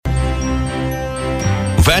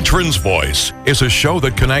Veterans Voice is a show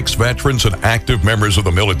that connects veterans and active members of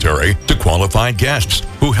the military to qualified guests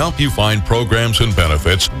who help you find programs and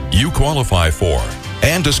benefits you qualify for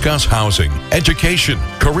and discuss housing, education,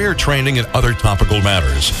 career training, and other topical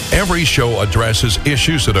matters. Every show addresses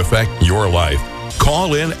issues that affect your life.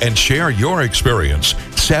 Call in and share your experience.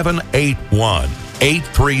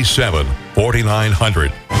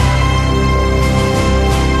 781-837-4900.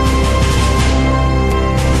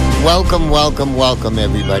 Welcome,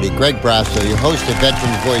 everybody. Greg Brasso, your host of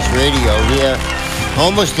Veterans Voice Radio, here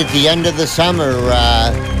almost at the end of the summer,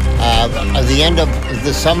 the end of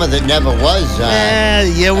the summer that never was.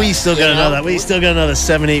 We still got another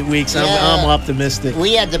 7-8 weeks. I'm optimistic.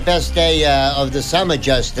 We had the best day of the summer,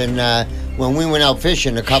 Justin, when we went out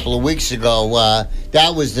fishing a couple of weeks ago.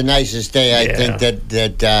 That was the nicest day, I think,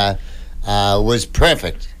 that was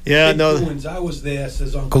perfect. Yeah, I was there,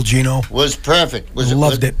 says Uncle Gino. Was perfect.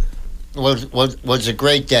 Loved it. Was a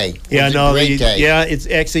great day. Day. Yeah, it's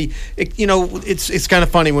actually, it's kind of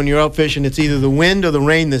funny when you're out fishing. It's either the wind or the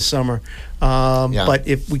rain this summer. But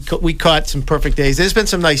if we caught some perfect days. There's been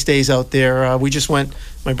some nice days out there.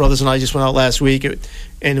 My brothers and I just went out last week, and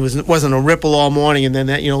it wasn't a ripple all morning. And then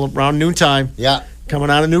that, around noontime, coming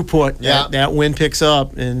out of Newport, that wind picks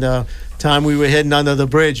up, and time we were heading under the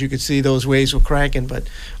bridge, you could see those waves were cracking. But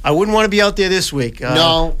I wouldn't want to be out there this week.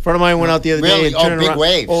 No. A friend of mine went out the other day. And big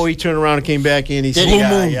waves. Oh, he turned around and came back in. He said, Blue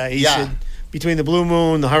moon. He said, between the blue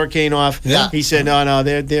moon, the hurricane off. Yeah. He said, no,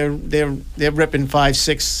 they're ripping 5,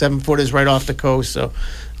 6, 7 footers right off the coast. So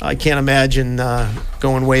I can't imagine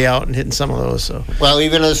going way out and hitting some of those. So. Well,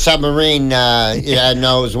 even a submarine,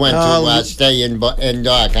 knows when to stay in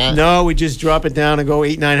dock, huh? No, we just drop it down and go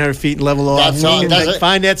 800-900 feet and level off. That's all.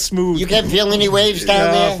 Find that smooth. You can't feel any waves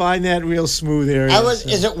down there? Find that real smooth area.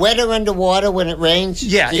 Is it wetter underwater when it rains?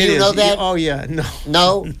 Yeah, Do you know that? Oh, yeah. No.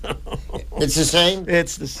 No? It's the same?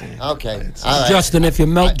 It's the same. Okay. All right. Justin, if you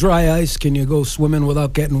melt dry ice, can you go swimming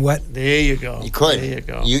without getting wet? There you go. You could. There you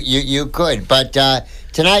go. You could. But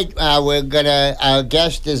tonight, our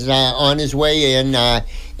guest is on his way in.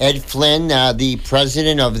 Ed Flynn, the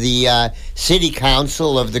president of the City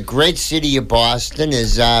Council of the great city of Boston,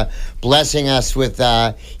 is blessing us with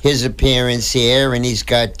his appearance here, and he's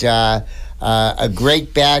got a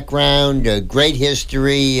great background, a great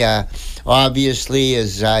history. Obviously,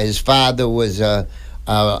 his father was an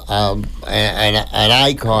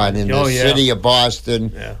icon in the city of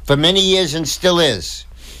Boston for many years, and still is.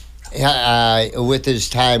 With his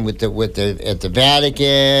time at the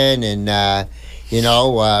Vatican, and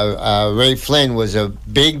Ray Flynn was a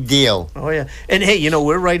big deal. Oh yeah, and hey,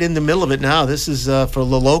 we're right in the middle of it now. This is for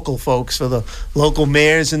the local folks, for the local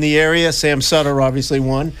mayors in the area. Sam Sutter obviously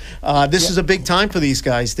won. This is a big time for these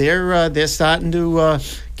guys. They're starting to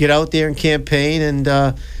get out there and campaign,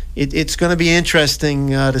 and it's going to be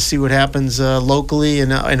interesting to see what happens locally,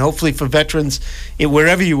 and hopefully for veterans,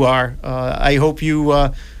 wherever you are. I hope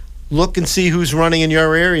you. Look and see who's running in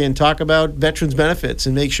your area and talk about veterans benefits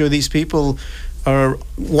and make sure these people are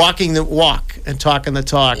walking the walk and talking the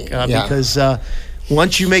talk. Because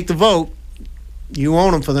once you make the vote, you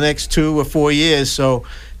own them for the next 2 or 4 years. So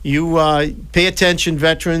you pay attention,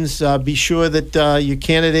 veterans. Be sure that your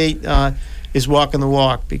candidate is walking the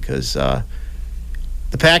walk, because the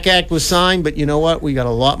PAC Act was signed, but you know what? We got a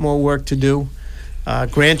lot more work to do.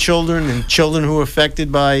 Grandchildren and children who are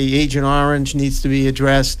affected by Agent Orange needs to be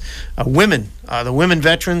addressed. Women, the women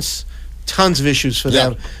veterans, tons of issues for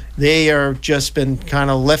them. They are just been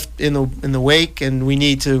kind of left in the wake, and we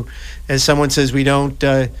need to, as someone says, we don't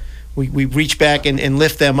we reach back and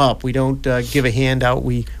lift them up. We don't give a handout.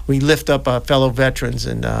 We lift up our fellow veterans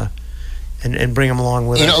and bring them along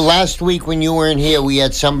with us. Last week when you weren't here, we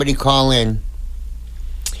had somebody call in,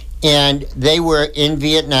 and they were in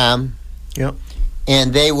Vietnam. Yep.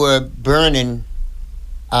 And they were burning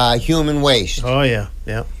human waste. Oh, yeah.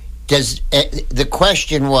 The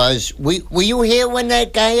question was, were you here when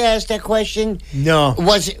that guy asked that question? No.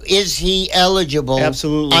 Is he eligible?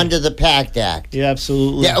 Absolutely. Under the PACT Act? Yeah,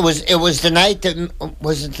 absolutely. Yeah, it was the night that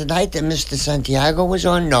Mr. Santiago was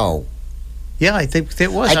on? No. Yeah, I think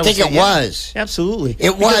it was. I think it was. Absolutely.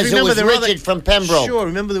 It was. It was Richard from Pembroke. Sure.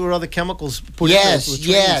 Remember, there were other chemicals put in there.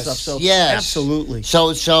 Yes. Absolutely.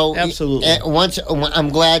 So absolutely. I'm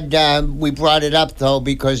glad we brought it up, though,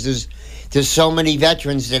 because there's so many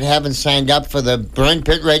veterans that haven't signed up for the burn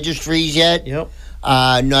pit registries yet. Yep.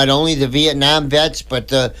 Not only the Vietnam vets, but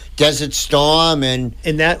the Desert Storm, and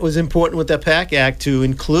that was important with the PAC Act to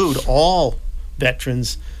include all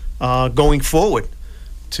veterans going forward.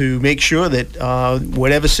 to make sure that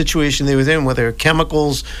whatever situation they was in, whether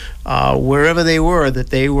chemicals, wherever they were, that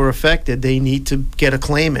they were affected, they need to get a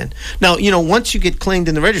claim in. Now, once you get claimed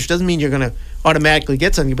in the registry, doesn't mean you're going to automatically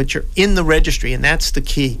get something, but you're in the registry, and that's the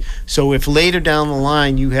key. So if later down the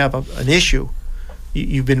line you have an issue,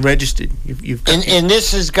 you've been registered. You've got and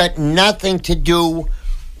this has got nothing to do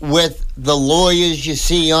with the lawyers you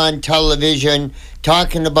see on television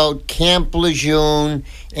talking about Camp Lejeune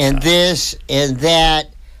and this and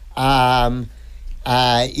that.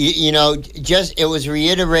 Just it was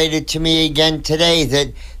reiterated to me again today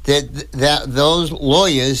that those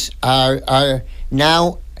lawyers are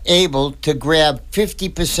now able to grab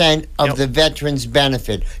 50% of the veteran's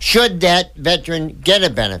benefit, should that veteran get a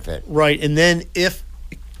benefit. Right, and then if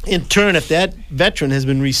that veteran has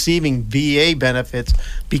been receiving VA benefits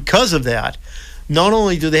because of that, not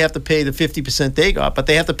only do they have to pay the 50% they got, but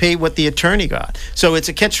they have to pay what the attorney got. So it's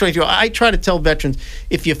a catch-22. I try to tell veterans,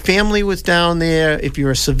 if your family was down there, if you're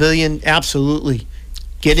a civilian, absolutely,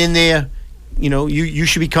 get in there. You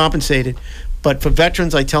should be compensated. But for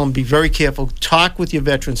veterans, I tell them, be very careful. Talk with your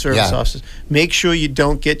veteran service officers. Make sure you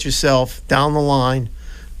don't get yourself down the line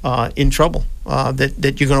in trouble,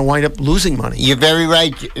 that you're going to wind up losing money. You're very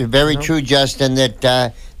right, very true, Justin,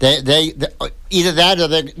 that they either that or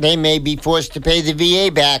they may be forced to pay the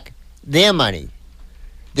VA back their money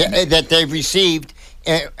that they've received.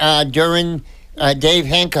 During Dave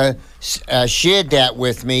Henker shared that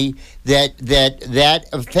with me, that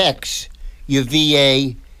affects your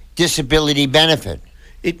VA disability benefit.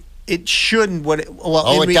 It shouldn't.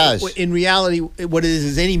 It does. In reality, what it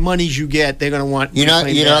is any monies you get, they're going to want. You're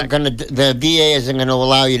not going to. The VA isn't going to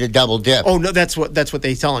allow you to double dip. Oh no, that's what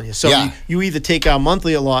they're telling you. So you either take our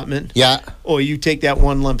monthly allotment, or you take that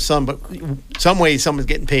one lump sum. But some way, someone's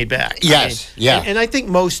getting paid back. Yes, And I think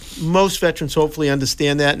most veterans hopefully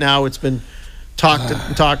understand that now. It's been talked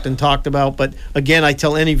about. But again, I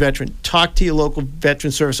tell any veteran, talk to your local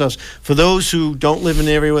veteran service house. For those who don't live in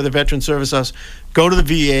an area with a veteran service house, go to the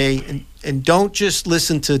VA and don't just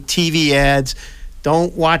listen to TV ads.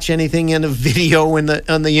 Don't watch anything in a video on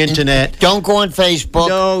the internet. Don't go on Facebook.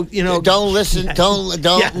 No, don't listen.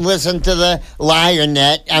 Don't listen to the liar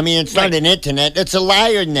net. I mean, it's not an internet. It's a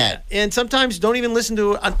liar net. And sometimes don't even listen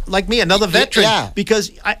to like me, another veteran,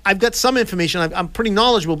 because I've got some information. I'm pretty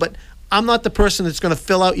knowledgeable, but I'm not the person that's going to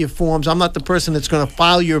fill out your forms. I'm not the person that's going to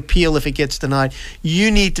file your appeal if it gets denied.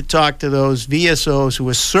 You need to talk to those VSOs who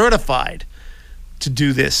are certified to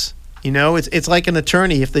do this. It's like an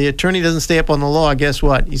attorney. If the attorney doesn't stay up on the law, guess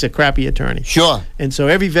what? He's a crappy attorney. Sure. And so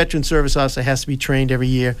every veteran service officer has to be trained every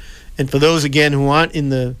year. And for those, again, who aren't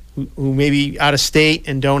who may be out of state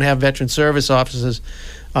and don't have veteran service officers,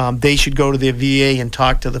 they should go to their VA and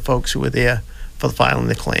talk to the folks who are there for filing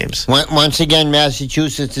the claims. Once again,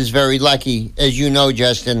 Massachusetts is very lucky, as you know,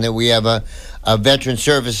 Justin, that we have a veteran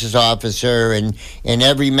services officer in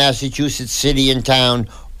every Massachusetts city and town,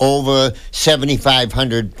 over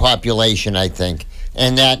 7,500 population, I think.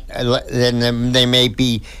 And that then they may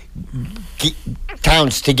be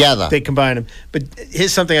towns together. They combine them. But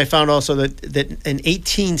here's something I found also, that in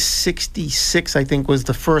 1866, I think, was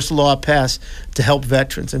the first law passed to help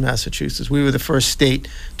veterans in Massachusetts. We were the first state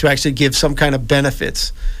to actually give some kind of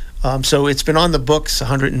benefits. So it's been on the books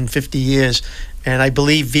 150 years, and I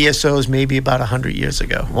believe VSOs maybe about 100 years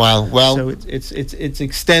ago. Wow. Well, so it's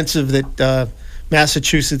extensive that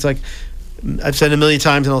Massachusetts, like I've said a million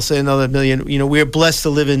times, and I'll say another million. We're blessed to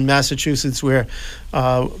live in Massachusetts, where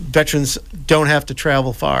veterans don't have to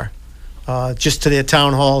travel far, just to their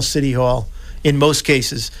town hall, city hall, in most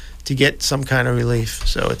cases, to get some kind of relief.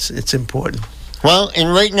 So it's important. Well,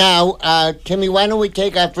 and right now, Timmy, why don't we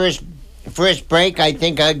take our first break? I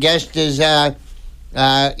think our guest is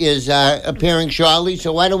appearing shortly,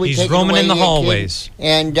 so why don't we take it away? He's roaming in the hallways.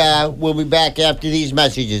 And we'll be back after these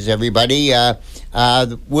messages, everybody.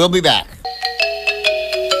 We'll be back.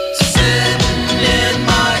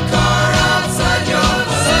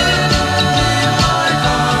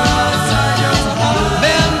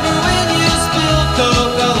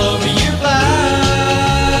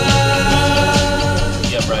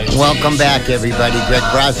 Welcome back, everybody. Greg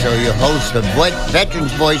Brasso, your host of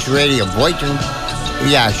Veterans Voice Radio.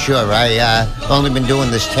 Yeah, sure. I've only been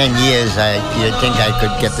doing this 10 years. You'd think I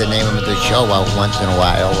could get the name of the show out once in a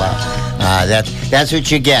while. That's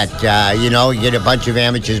what you get. You get a bunch of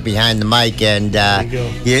amateurs behind the mic, and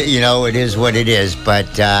it is what it is.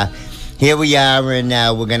 But here we are, and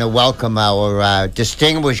we're going to welcome our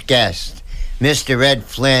distinguished guest, Mr. Ed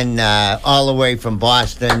Flynn, all the way from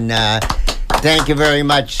Boston. Thank you very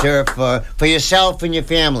much, sir, for yourself and your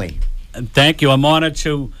family. Thank you. I'm honored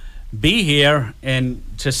to be here and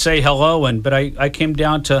to say hello. But I came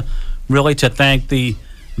down to really to thank the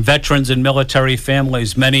veterans and military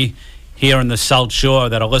families, many here in the South Shore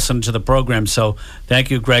that are listening to the program. So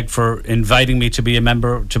thank you, Greg, for inviting me to be a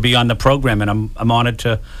member, to be on the program. And I'm honored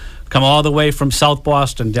to come all the way from South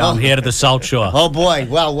Boston down here to the South Shore. Oh, boy.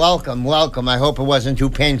 Well, welcome. I hope it wasn't too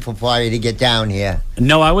painful for you to get down here.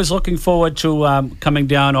 No, I was looking forward to coming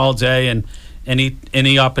down all day, and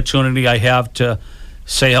any opportunity I have to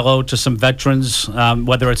say hello to some veterans,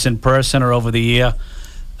 whether it's in person or over the air.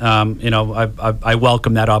 I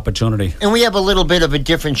welcome that opportunity. And we have a little bit of a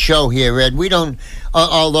different show here, Ed. We don't,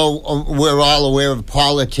 although we're all aware of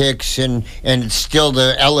politics and it's still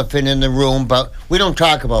the elephant in the room, but we don't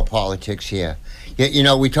talk about politics here.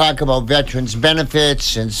 We talk about veterans'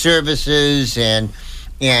 benefits and services and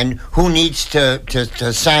who needs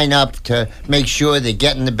to sign up to make sure they're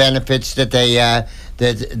getting the benefits that they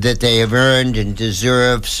have earned and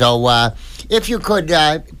deserve. So if you could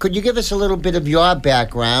you give us a little bit of your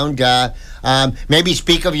background? Maybe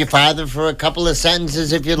speak of your father for a couple of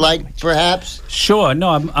sentences, if you'd like, perhaps. Sure. No,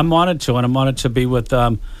 I'm honored to, and I'm honored to be with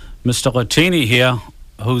Mr. Latini here,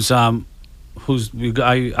 who's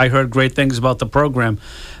I heard great things about the program.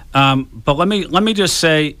 But let me just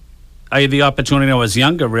say, I had the opportunity when I was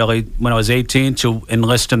younger, really, when I was 18, to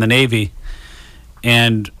enlist in the Navy,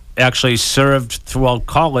 and actually served throughout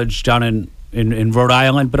college down in Rhode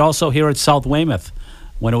Island, but also here at South Weymouth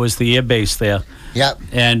when it was the air base there. Yep.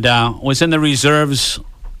 And was in the reserves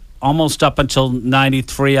almost up until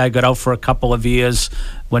 93. I got out for a couple of years,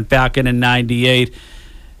 went back in 98.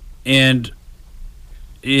 And,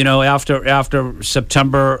 after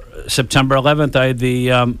September 11th, I had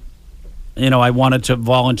the, I wanted to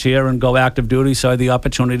volunteer and go active duty, so I had the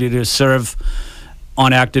opportunity to serve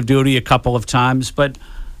on active duty a couple of times. But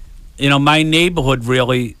my neighborhood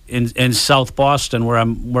really in South Boston, where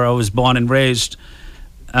I was born and raised,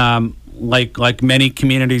 like many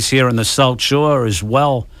communities here in the South Shore as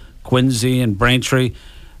well, Quincy and Braintree,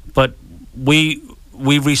 but we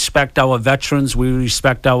respect our veterans, we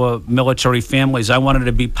respect our military families. I wanted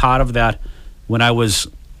to be part of that when I was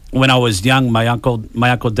young. My uncle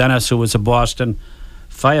Dennis, who was a Boston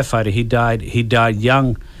firefighter, he died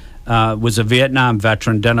young. Was a Vietnam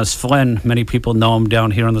veteran, Dennis Flynn. Many people know him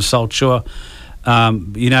down here on the South Shore.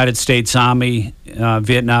 United States Army,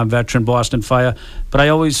 Vietnam veteran, Boston Fire. But I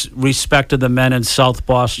always respected the men in South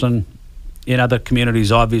Boston, in other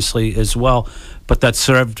communities, obviously, as well, but that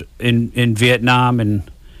served in Vietnam and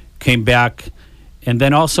came back, and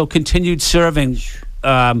then also continued serving,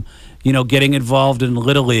 getting involved in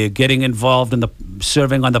Little League, getting involved in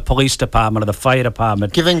serving on the police department or the fire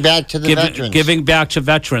department. Giving back to the veterans. Giving back to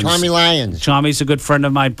veterans. Tommy Lyons. Tommy's a good friend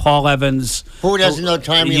of mine. Paul Evans. Who doesn't know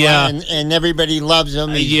Tommy Lyons? And everybody loves him.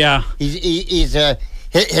 He's a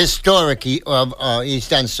historic. He's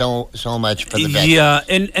done so much for the veterans. Yeah,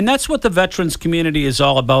 and that's what the veterans community is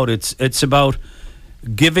all about. It's about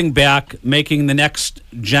giving back, making the next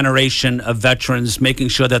generation of veterans, making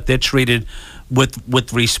sure that they're treated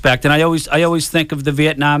with respect. And I always think of the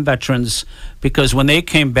Vietnam veterans, because when they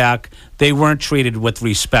came back, they weren't treated with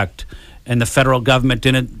respect, and the federal government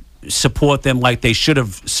didn't support them like they should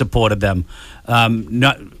have supported them.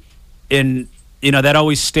 That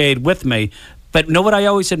always stayed with me. But what I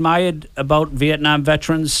always admired about Vietnam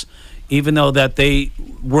veterans, even though that they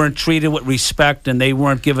weren't treated with respect and they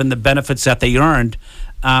weren't given the benefits that they earned,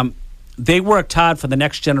 they worked hard for the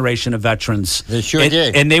next generation of veterans. They sure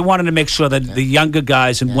did. And they wanted to make sure that the younger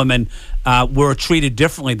guys and women were treated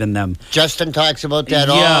differently than them. Justin talks about that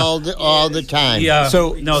all the time. Yeah.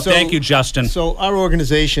 Thank you, Justin. So our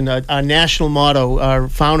organization, our national motto,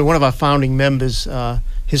 one of our founding members,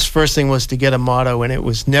 his first thing was to get a motto, and it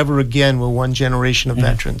was "Never again will one generation of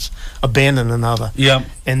veterans abandon another." Yeah.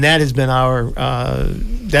 And that has been our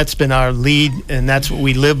lead, and that's what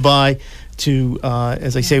we live by.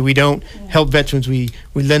 As I say, we don't help veterans. We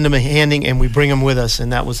lend them a handing, and we bring them with us.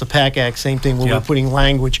 And that was the PAC Act, same thing, where we're putting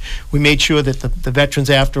language. We made sure that the veterans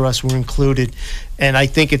after us were included. And I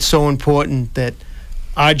think it's so important that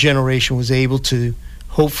our generation was able to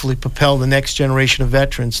hopefully propel the next generation of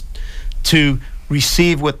veterans to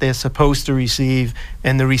receive what they're supposed to receive,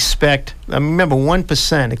 and the respect. I remember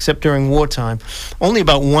 1%, except during wartime, only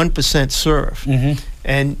about 1% serve. Mm-hmm.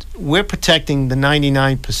 And we're protecting the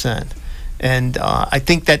 99%. And I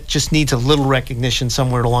think that just needs a little recognition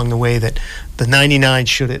somewhere along the way, that the 99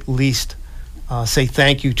 should at least say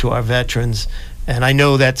thank you to our veterans. And I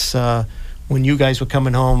know that's when you guys were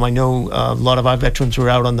coming home, I know a lot of our veterans were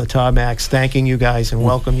out on the tarmacs thanking you guys and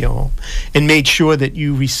welcome you home, and made sure that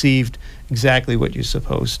you received exactly what you're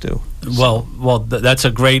supposed to. Well, that's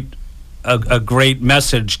a great a great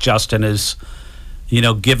message, Justin, is,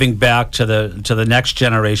 giving back to the next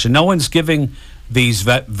generation. No one's giving these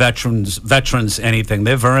veterans anything.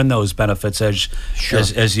 They've earned those benefits, as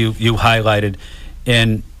you highlighted,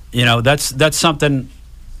 and that's something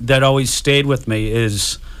that always stayed with me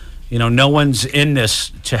is, no one's in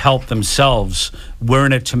this to help themselves. We're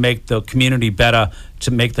in it to make the community better,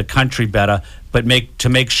 to make the country better, but to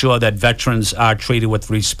make sure that veterans are treated with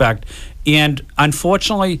respect. And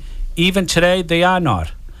unfortunately, even today, they are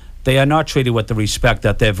not. They are not treated with the respect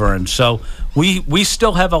that they've earned. So we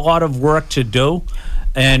still have a lot of work to do,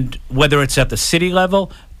 and whether it's at the city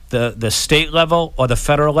level, the state level, or the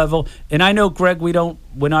federal level. And I know, Greg,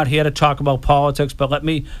 we're not here to talk about politics, but let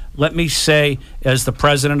me say, as the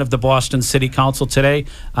president of the Boston City Council today,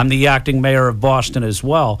 I'm the acting mayor of Boston as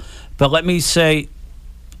well. But let me say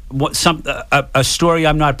a story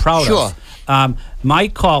I'm not proud of. My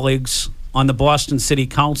colleagues on the Boston City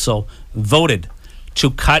Council voted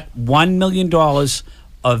to cut $1 million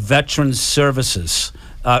of veterans services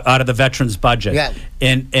out of the veterans budget. Yeah.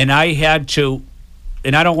 And I had to,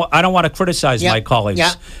 and I don't want to criticize my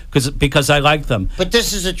colleagues because I like them. But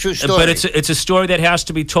this is a true story. But it's a story that has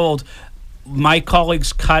to be told. My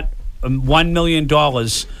colleagues cut $1 million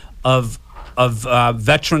of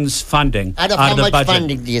veterans funding out of the budget. How much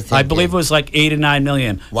funding do you think? I believe it was like $8 or $9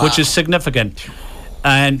 million, which is significant.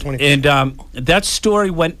 And that story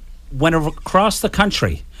went across the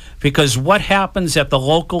country, because what happens at the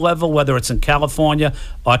local level, whether it's in California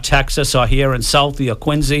or Texas or here in Southie or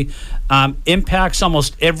Quincy, impacts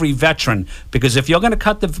almost every veteran. Because if you're going to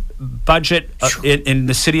cut the budget in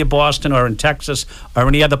the city of Boston or in Texas or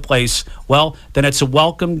any other place, well, then it's a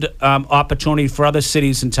welcomed opportunity for other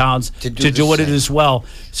cities and towns to do it as well.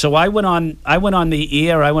 So I went on the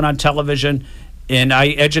air, I went on television, and I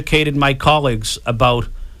educated my colleagues about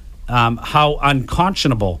how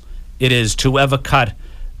unconscionable it is to ever cut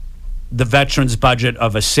the veterans budget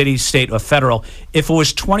of a city, state, or federal. If it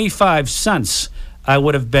was 25 cents, I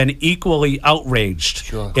would have been equally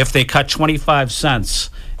outraged if they cut 25 cents.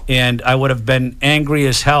 And I would have been angry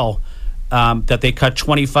as hell that they cut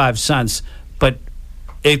 25 cents. But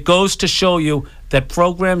it goes to show you that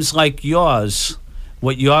programs like yours,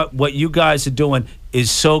 what you guys are doing, is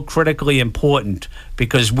so critically important,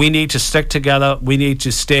 because we need to stick together. We need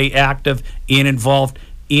to stay active and involved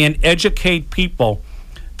and educate people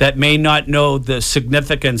that may not know the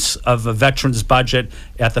significance of a veterans budget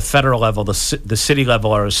at the federal level, the city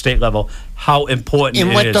level, or a state level, how important it is.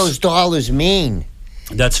 And what those dollars mean.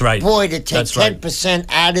 That's right. Boy, to take 10%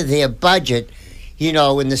 out of their budget,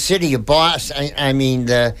 in the city of Boston, I mean,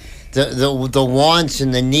 the wants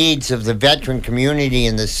and the needs of the veteran community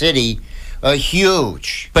in the city are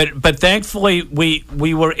huge. But thankfully,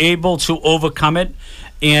 we were able to overcome it,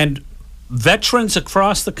 and veterans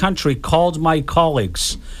across the country called my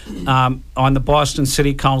colleagues on the Boston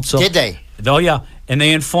City Council. Did they? Oh, yeah. And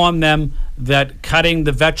they informed them that cutting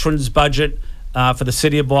the veterans budget for the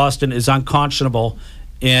city of Boston is unconscionable.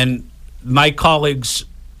 And my colleagues,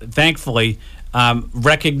 thankfully,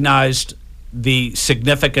 recognized the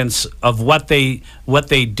significance of what they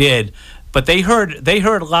did. But they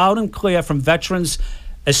heard loud and clear from veterans,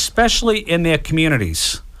 especially in their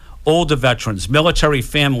communities, older veterans, military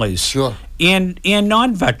families, and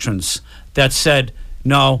non-veterans, that said,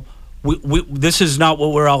 no, this is not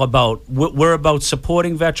what we're all about. We're about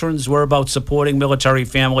supporting veterans. We're about supporting military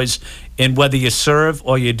families. And whether you serve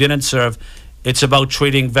or you didn't serve, it's about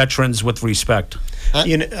treating veterans with respect.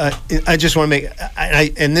 I just want to make,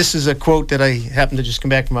 and this is a quote that I happened to just come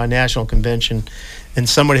back from our national convention, and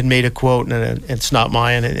someone had made a quote, and it's not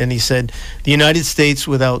mine, and he said, "The United States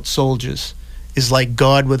without soldiers is like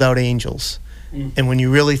God without angels." And when you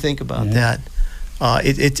really think about that,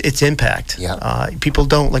 it's impact. People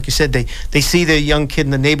don't, like you said, they see their young kid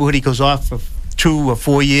in the neighborhood, he goes off for 2 or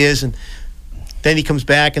 4 years, and then he comes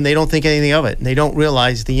back, and they don't think anything of it, and they don't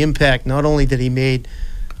realize the impact not only that he made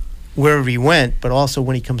wherever he went, but also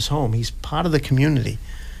when he comes home. He's part of the community,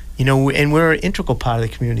 and we're an integral part of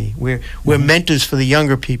the community. We're mentors for the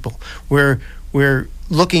younger people. We're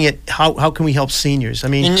looking at how can we help seniors. I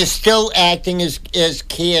mean, and you're still acting as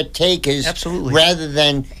caretakers, absolutely, rather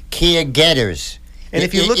than care-getters. And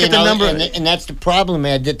if you look at the number, and that's the problem,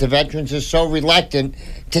 Ed, that the veterans are so reluctant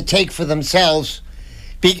to take for themselves,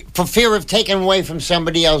 for fear of taking away from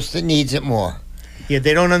somebody else that needs it more. Yeah,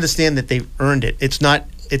 they don't understand that they've earned it. It's not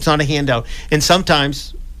a handout. And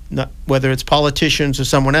sometimes, whether it's politicians or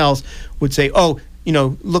someone else, would say, "Oh,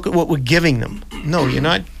 look at what we're giving them." No, you're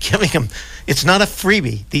not giving them. It's not a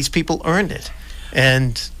freebie. These people earned it,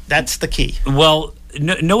 and that's the key. Well,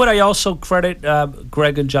 know what I also credit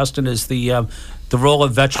Greg and Justin is the role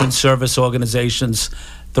of veteran service organizations,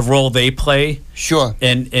 the role they play. Sure.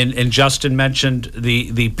 And Justin mentioned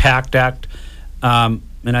the PACT Act, and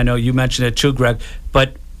I know you mentioned it too, Greg.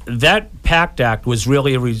 But that PACT Act was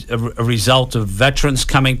really a result of veterans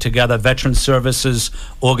coming together, veteran services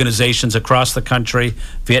organizations across the country,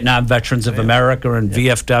 Vietnam Veterans of America and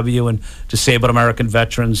VFW and Disabled American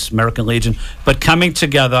Veterans, American Legion, but coming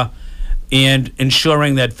together and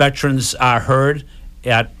ensuring that veterans are heard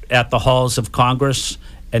at the halls of Congress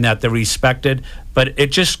and that they're respected. But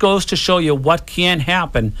it just goes to show you what can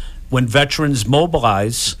happen when veterans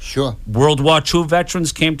mobilize. Sure. World War II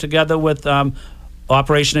veterans came together with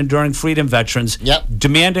Operation Enduring Freedom veterans,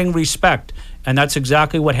 demanding respect. And that's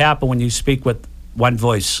exactly what happened when you speak with one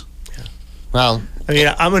voice. Well, I mean,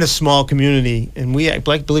 I'm in a small community, and believe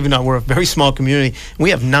it or not, we're a very small community.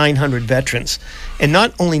 We have 900 veterans, and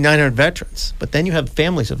not only 900 veterans, but then you have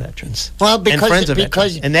families of veterans. Well, and friends of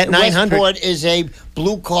veterans. And that 900 Westport is a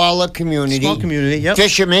blue-collar community. Small community, yep.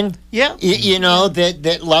 Fishermen, yeah, you know,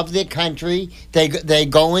 that love their country. They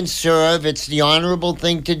go and serve. It's the honorable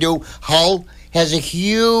thing to do. Hull has a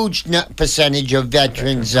huge percentage of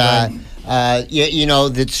veterans, you know,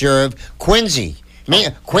 that serve. Quincy.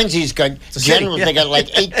 Man, Quincy's got generals. They got like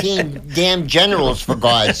 18 damn generals, for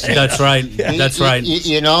God's sake. That's right. That's right.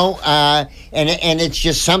 You know, and it's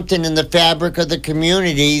just something in the fabric of the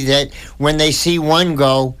community that when they see one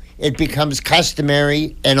go, it becomes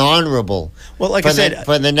customary and honorable. Well, like I said,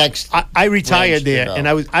 for the next, I retired there, and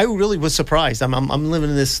I really was surprised. I'm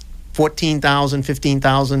living in this 14,000,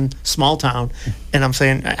 15,000 small town, and I'm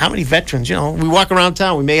saying, how many veterans? You know, we walk around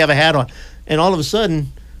town, we may have a hat on, and all of a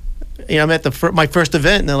sudden, you know, I'm at my first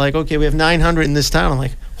event, and they're like, okay, we have 900 in this town. I'm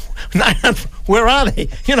like, 900, where are they?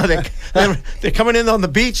 You know, they're coming in on the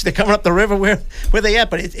beach, they're coming up the river, where they at?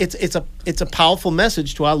 But it's a powerful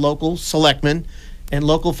message to our local selectmen and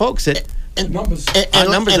local folks that numbers. And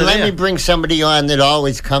let me bring somebody on that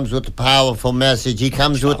always comes with a powerful message. He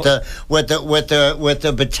comes with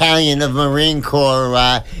the battalion of Marine Corps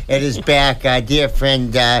at his back. Dear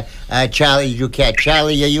friend Charlie Duquette.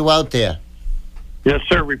 Charlie, are you out there? Yes,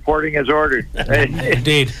 sir. Reporting as ordered.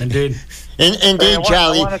 Indeed. Indeed, Hey,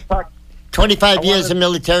 Charlie. I want to talk. 25 years of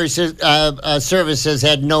military service has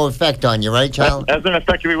had no effect on you, right, Charlie? Hasn't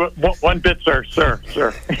affected me one bit, sir.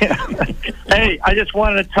 Hey, I just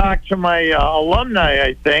wanted to talk to my alumni,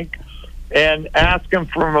 I think, and ask them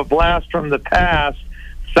from a blast from the past.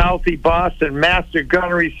 Southie Boston Master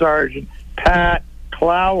Gunnery Sergeant Pat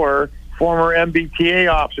Clower, former MBTA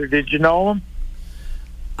officer. Did you know him?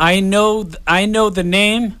 I know the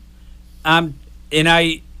name, and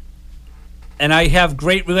I have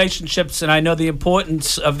great relationships, and I know the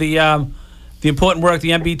importance of the important work the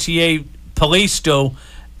MBTA police do.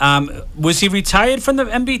 Was he retired from the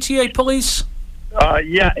MBTA police?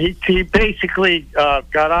 Yeah, he basically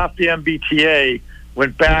got off the MBTA,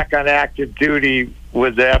 went back on active duty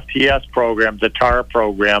with the FTS program, the TAR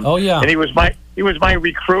program. Oh yeah, and he was my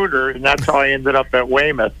recruiter, and that's how I ended up at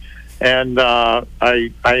Weymouth. And I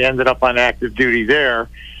ended up on active duty there.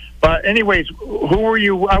 But anyways, who were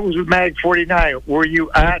you? I was with MAG 49. Were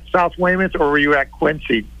you at South Weymouth or were you at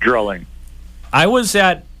Quincy drilling? I was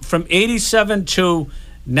from 87 to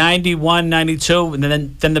 91, 92, and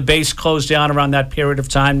then the base closed down around that period of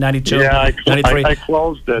time, 92, yeah, 93. I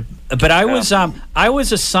closed it. But I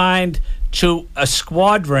was assigned to a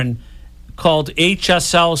squadron called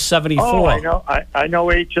HSL 74. Oh, I know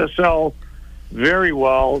HSL very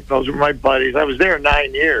well. Those were my buddies. I was there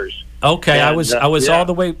 9 years. Okay, and, I was all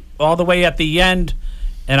the way at the end,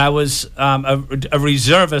 and I was a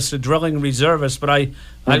reservist, a drilling reservist. But I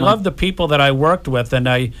loved the people that I worked with, and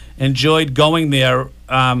I enjoyed going there.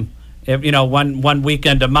 One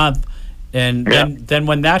weekend a month, and then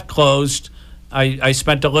when that closed, I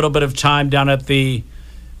spent a little bit of time down at the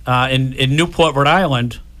in Newport, Rhode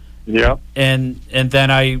Island. Yeah, and then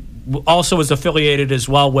I also was affiliated as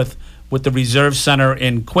well with the Reserve Center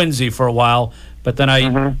in Quincy for a while, but then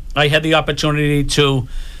I had the opportunity to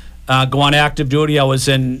go on active duty. I was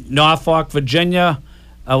in Norfolk, Virginia.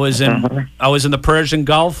 I was in the Persian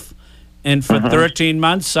Gulf, and for 13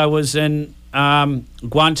 months I was in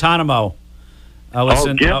Guantanamo. I was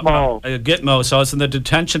in Gitmo. So I was in the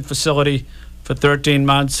detention facility for 13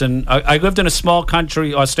 months, and I lived in a small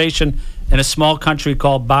country or station in a small country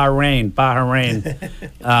called Bahrain,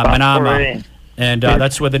 Manama. And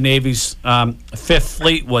that's where the Navy's 5th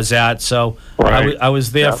Fleet was at. So I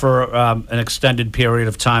was there for an extended period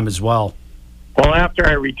of time as well. Well, after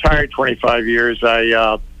I retired 25 years,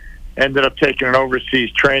 I ended up taking an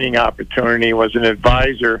overseas training opportunity, was an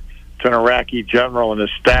advisor to an Iraqi general and his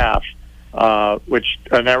staff. which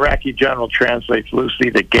an Iraqi general translates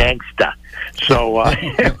loosely to gangsta. So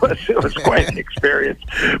it was quite an experience.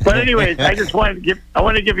 But anyways, I just wanted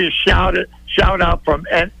to give you a shout out from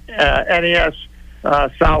NES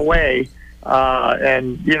Salway,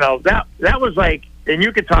 and that was like, and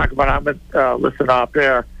you could talk about. I'm gonna listen up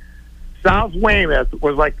there. South Weymouth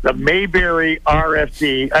was like the Mayberry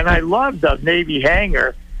RFD, and I loved the Navy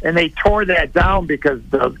hangar, and they tore that down because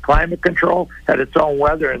the climate control had its own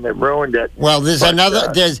weather, and they ruined it. Well, there's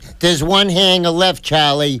there's one hangar left,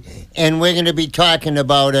 Charlie, and we're going to be talking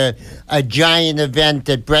about a giant event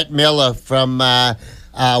that Brett Miller from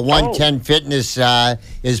 110 Fitness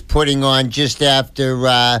is putting on just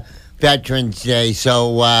after Veterans Day,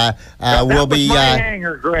 so we'll be. My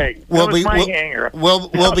hangar, Greg. We'll be hangar. We'll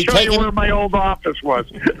be taking where my old office was.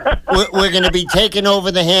 we're going to be taking over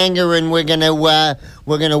the hangar, and we're going to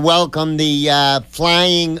welcome the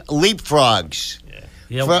flying leapfrogs.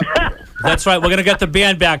 Yeah, that's right. We're going to get the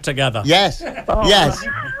band back together. Yes, yes.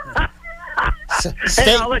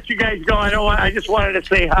 Hey, I'll let you guys go. I just wanted to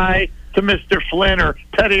say hi to Mr. Flynn, or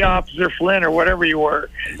Petty Officer Flynn, or whatever you were.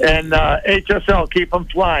 And HSL, keep them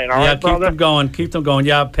flying, all right, brother? Keep them going.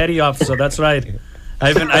 Yeah, Petty Officer, that's right. I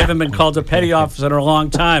haven't been called a Petty Officer in a long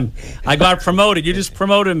time. I got promoted. You just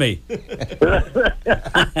promoted me.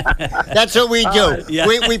 That's what we do. Yeah.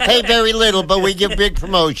 We pay very little, but we give big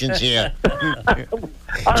promotions here.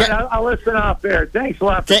 All right, I'll listen up there. Thanks a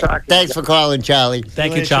lot for talking. Thanks for calling, Charlie.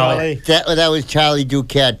 Thank you, Charlie. That was Charlie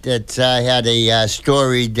Duquette. That had a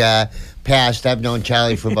storied past. I've known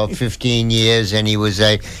Charlie for about 15 years, and he was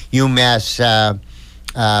a UMass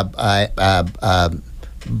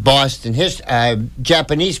Boston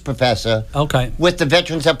Japanese professor. Okay. With the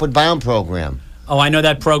Veterans Upward Bound program. Oh, I know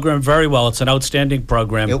that program very well. It's an outstanding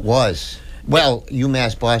program. It was. Well,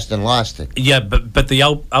 UMass Boston lost it. Yeah, but the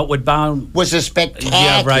Outward Bound was a spectacular.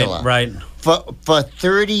 Yeah, right. For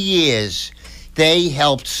 30 years, they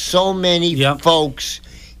helped so many folks,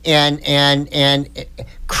 and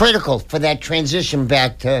critical for that transition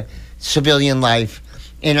back to civilian life.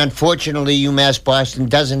 And unfortunately, UMass Boston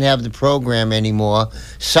doesn't have the program anymore.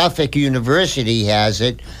 Suffolk University has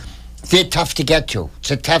it. They're tough to get to.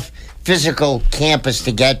 It's a tough physical campus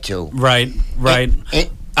to get to. Right.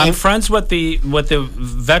 I'm friends with the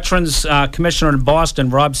Veterans Commissioner in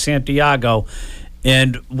Boston, Rob Santiago,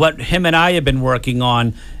 and what him and I have been working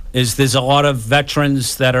on is there's a lot of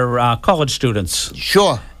veterans that are college students.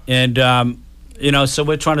 Sure. And so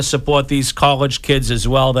we're trying to support these college kids as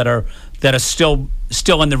well that are still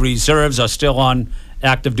in the reserves or still on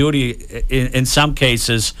active duty in some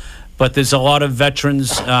cases. But there's a lot of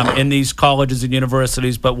veterans in these colleges and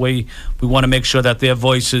universities, but we want to make sure that their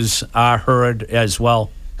voices are heard as well.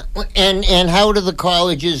 And how do the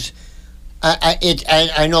colleges?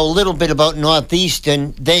 I know a little bit about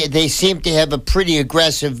Northeastern. They seem to have a pretty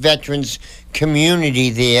aggressive veterans community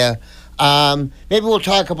there. Maybe we'll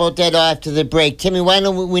talk about that after the break. Timmy, why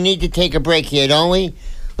don't we need to take a break here, don't we?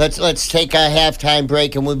 Let's take our halftime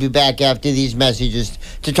break, and we'll be back after these messages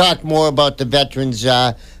to talk more about the veterans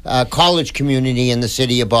college community in the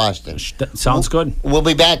city of Boston. Sounds good. We'll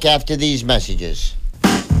be back after these messages.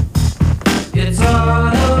 It's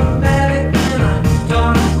automatic and I'm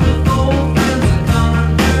talking with old friends and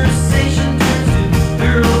conversation turns to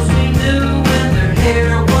girls we knew when their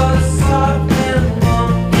hair was soft and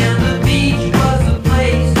long and the beach was the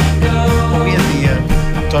place to go. We had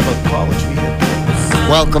talking about college. We had.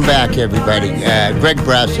 Welcome back, everybody. Greg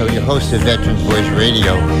Brasso, your host of Veterans Voice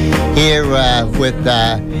Radio, here with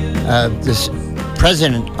this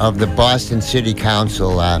president of the Boston City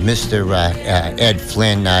Council, Mr. Ed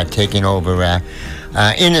Flynn, taking over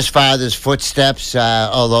in his father's footsteps.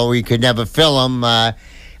 Although he could never fill them,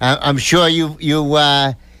 I'm sure you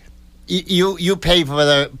pay for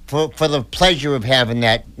the pleasure of having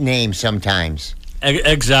that name sometimes.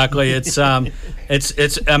 Exactly. It's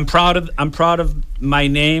I'm proud of my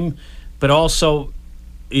name, but also,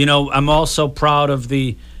 I'm also proud of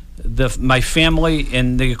my family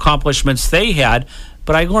and the accomplishments they had.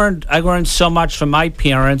 But I learned so much from my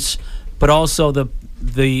parents, but also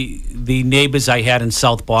the neighbors I had in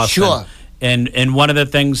South Boston. Sure. And one of the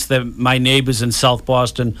things that my neighbors in South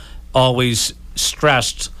Boston always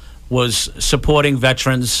stressed was supporting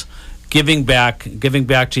veterans, giving back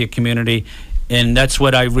to your community. And that's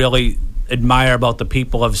what I really admire about the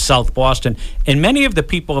people of South Boston. And many of the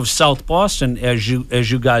people of South Boston, as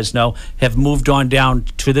you guys know, have moved on down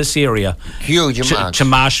to this area. Huge amounts. To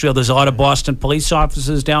Marshfield. There's a lot of Boston police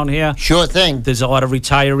officers down here. Sure thing. There's a lot of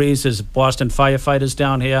retirees. There's Boston firefighters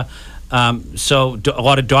down here. So a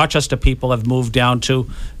lot of Dorchester people have moved down to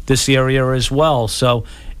this area as well. So,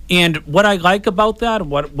 And what I like about that,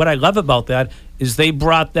 what I love about that, is they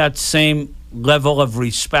brought that same level of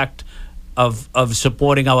respect of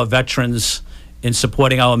supporting our veterans and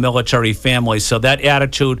supporting our military families. So that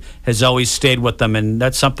attitude has always stayed with them, and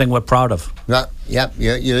that's something we're proud of. Yep,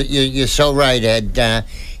 you're so right, Ed.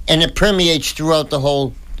 And it permeates throughout the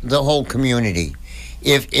whole community.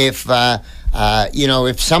 If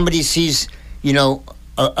somebody sees,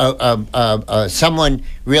 someone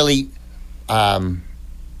really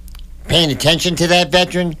paying attention to that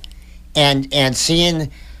veteran and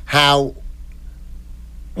seeing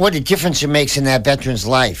what a difference it makes in that veteran's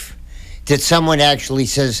life, that someone actually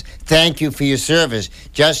says thank you for your service.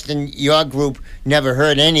 Justin, your group never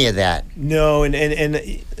heard any of that. No, and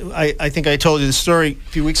I think I told you the story a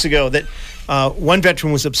few weeks ago that one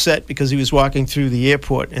veteran was upset because he was walking through the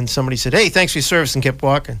airport and somebody said, "Hey, thanks for your service," and kept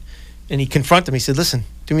walking. And he confronted him. He said, "Listen,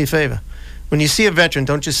 do me a favor. When you see a veteran,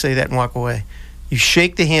 don't just say that and walk away. You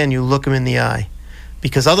shake the hand, you look him in the eye,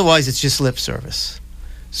 because otherwise it's just lip service.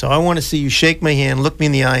 So I want to see you shake my hand, look me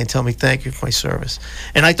in the eye, and tell me thank you for my service."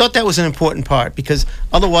 And I thought that was an important part, because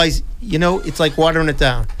otherwise, it's like watering it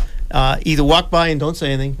down. Either walk by and don't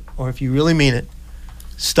say anything, or if you really mean it,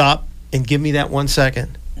 stop and give me that 1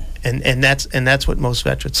 second. And that's what most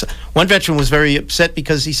veterans. One veteran was very upset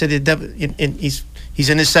because he said he's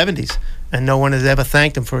in his 70s and no one has ever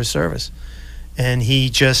thanked him for his service, and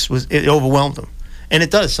it overwhelmed him, and it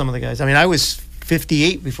does some of the guys. I mean, I was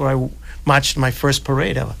 58 before I marched my first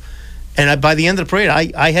parade ever, and by the end of the parade,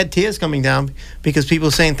 I had tears coming down because people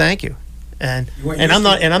were saying thank you, and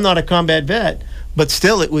I'm not a combat vet, but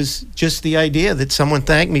still, it was just the idea that someone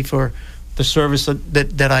thanked me for the service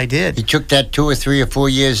that I did. You took that 2 or 3 or 4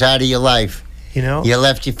 years out of your life. You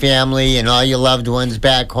left your family and all your loved ones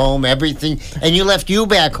back home, everything, and you left you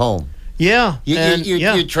back home. Yeah.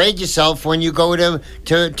 You trade yourself when you go to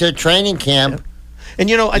training camp. Yeah. And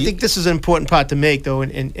I think this is an important part to make, though,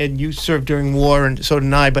 and you served during war, and so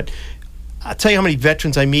did I, but I'll tell you how many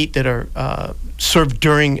veterans I meet that are served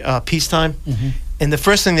during peacetime, and the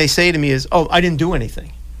first thing they say to me is, "Oh, I didn't do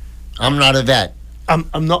anything. I'm not a vet." I'm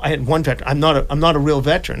not. I had one veteran. I'm not a real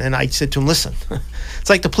veteran. And I said to him, "Listen, it's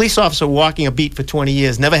like the police officer walking a beat for 20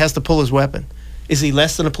 years, never has to pull his weapon. Is he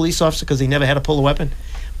less than a police officer because he never had to pull a weapon?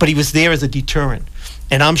 But he was there as a deterrent.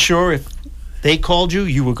 And I'm sure if they called you,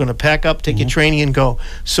 you were going to pack up, take your training, and go.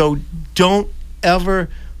 So don't ever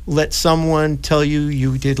let someone tell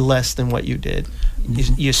you did less than what you did.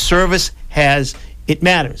 Your service it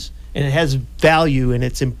matters, and it has value, and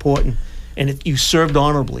it's important, and you served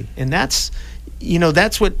honorably, and that's."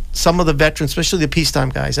 That's what some of the veterans, especially the peacetime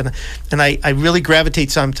guys, and I really gravitate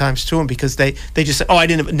sometimes to them because they just say, "Oh, I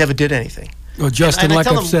never did anything." Well, Justin, like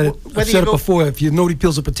I've said it before, if nobody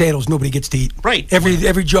peels the potatoes, nobody gets to eat. Right.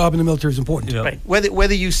 Every job in the military is important. Right.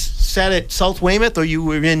 Whether you sat at South Weymouth or you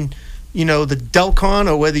were in, the Delcon,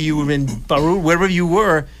 or whether you were in Baru, wherever you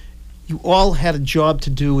were, you all had a job to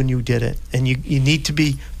do and you did it, and you need to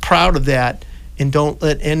be proud of that. And don't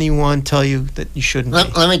let anyone tell you that you shouldn't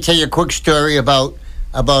be. Let me tell you a quick story about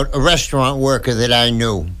a restaurant worker that I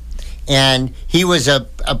knew. And he was a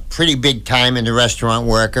pretty big time in the restaurant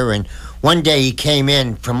worker. And one day he came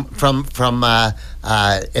in from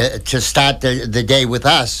to start the day with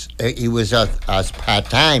us. He was us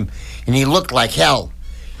part-time. And he looked like hell.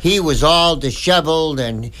 He was all disheveled,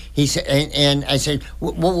 and he said, and I said,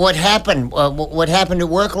 "What happened? What happened at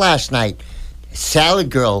work last night?" Salad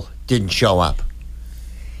girl didn't show up,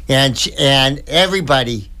 and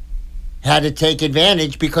everybody had to take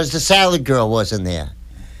advantage because the salad girl wasn't there.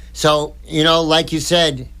 So like you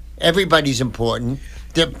said, everybody's important.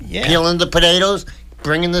 They're peeling the potatoes,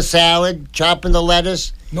 bringing the salad, chopping the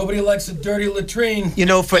lettuce. Nobody likes a dirty latrine. It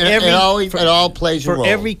all plays a role. For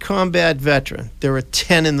every combat veteran, there are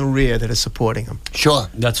 10 in the rear that are supporting them. Sure,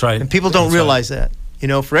 that's right. And people don't realize that.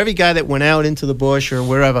 For every guy that went out into the bush or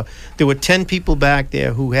wherever, there were 10 people back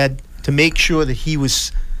there who had to make sure that he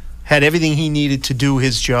had everything he needed to do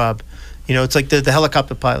his job. It's like the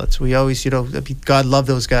helicopter pilots. We always, God love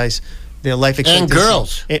those guys. Their life expectancy. And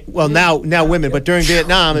girls. Now women, but during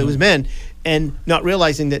Vietnam, it was men. And not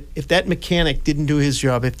realizing that if that mechanic didn't do his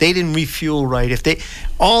job, if they didn't refuel right,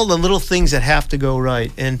 all the little things that have to go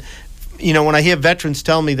right. And, when I hear veterans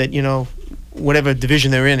tell me that, whatever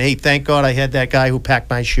division they're in, hey, thank God I had that guy who packed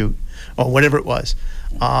my chute, or whatever it was.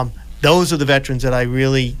 Those are the veterans that I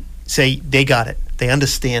really say they got it. They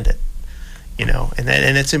understand it,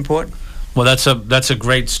 and it's important. Well, that's a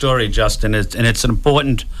great story, Justin, and it's an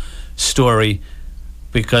important story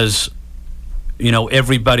because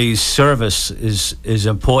everybody's service is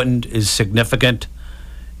important, is significant,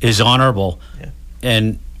 is honorable. Yeah.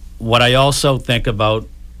 And what I also think about,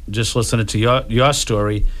 just listening to your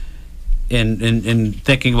story, in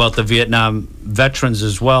thinking about the Vietnam veterans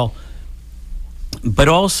as well, but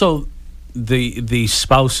also the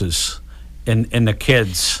spouses and the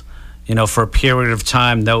kids. You know, for a period of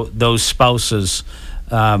time, those spouses,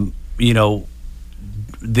 you know,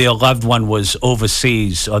 their loved one was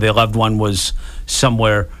overseas, or their loved one was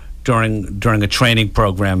somewhere during a training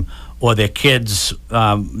program, or their kids,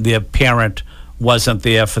 their parent wasn't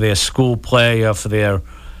there for their school play or for their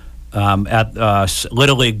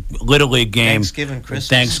little league game,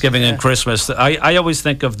 Thanksgiving and Christmas. I always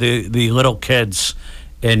think of the little kids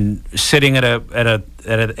and sitting at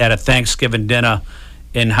a Thanksgiving dinner,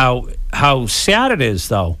 and how sad it is,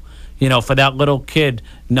 though, you know, for that little kid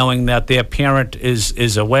knowing that their parent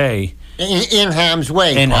is away in harm's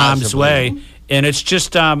way. Harm's way, and it's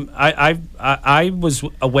just I was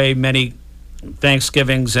away many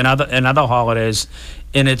Thanksgivings and other holidays,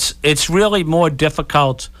 and it's really more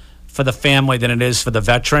difficult for the family than it is for the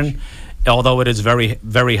veteran, although it is very,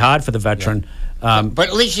 very hard for the veteran. But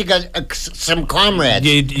at least you got some comrades.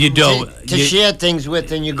 You do to share things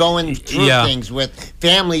with, and you're going through things with.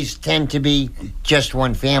 Families tend to be just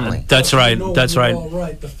one family. That's right. That's right. All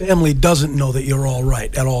right. The family doesn't know that you're all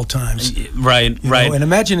right at all times. Right. You know, and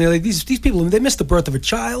imagine like, these people. They missed the birth of a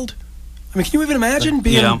child. I mean, can you even imagine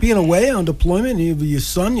being away on deployment? And your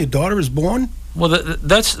son, your daughter is born. Well,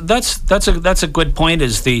 that's a good point.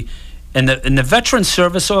 Is the veteran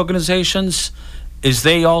service organizations, is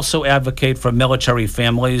they also advocate for military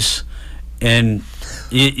families, and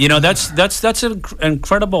you know that's an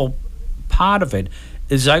incredible part of it.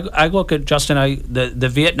 Is I look at Justin, the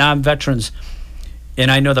Vietnam veterans, and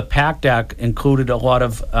I know the PACT Act included a lot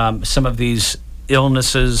of some of these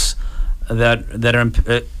illnesses that are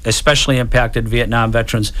especially impacted Vietnam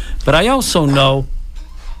veterans. But I also know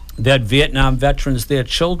that Vietnam veterans, their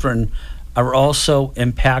children, are also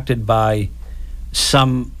impacted by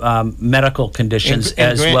some medical conditions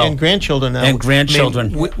as well. And grandchildren now. And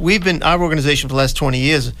grandchildren. I mean, we've been, our organization for the last 20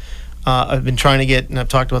 years, I've been trying to get, and I've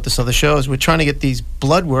talked about this on other shows, we're trying to get these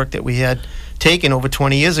blood work that we had taken over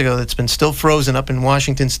 20 years ago that's been still frozen up in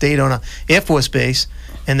Washington State on a Air Force base.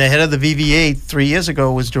 And the head of the VVA 3 years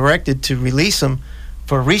ago was directed to release them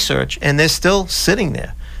for research, and they're still sitting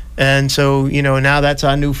there. And so, you know, now that's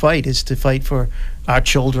our new fight, is to fight for our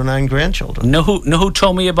children and grandchildren. Know who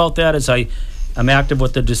told me about that? Is I'm active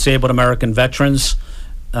with the Disabled American Veterans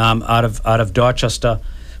out of Dorchester,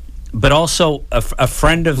 but also a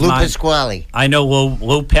friend of Lou mine. Pasquale. I know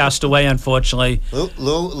Lou passed away, unfortunately.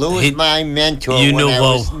 Lou was my mentor when I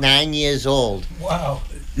was 9 years old. Wow.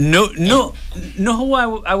 No, who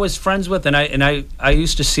I was friends with, and I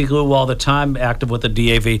used to see Lou all the time, active with the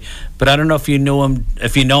DAV. But I don't know if you knew him.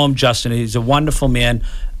 If you know him, Justin, he's a wonderful man.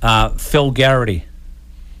 Phil Garrity.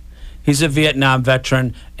 He's a Vietnam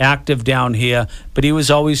veteran, active down here, but he was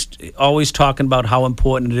always talking about how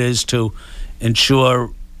important it is to ensure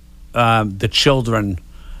the children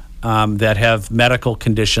that have medical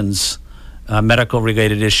conditions,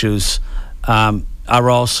 medical-related issues, are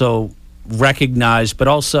also recognized, but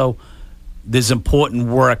also there's important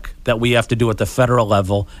work that we have to do at the federal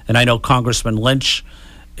level. And I know Congressman Lynch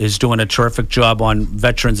is doing a terrific job on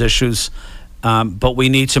veterans issues, but we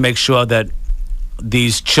need to make sure that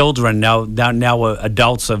these children, now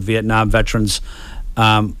adults of Vietnam veterans,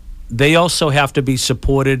 they also have to be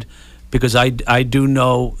supported, because I do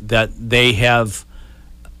know that they have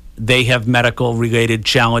medical related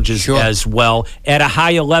challenges as well at a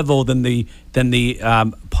higher level than the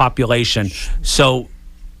population. So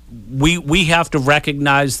we have to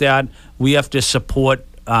recognize that. We have to support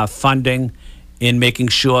funding in making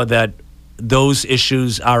sure that those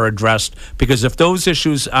issues are addressed, because if those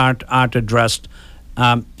issues aren't addressed,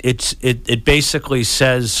 it basically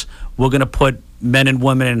says we're going to put men and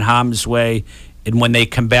women in harm's way, and when they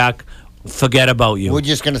come back, forget about you. We're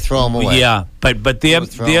just going to throw them away. Yeah, but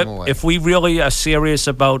if we really are serious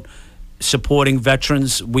about supporting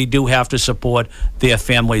veterans, we do have to support their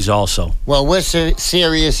families also. Well, we're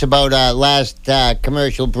serious about our last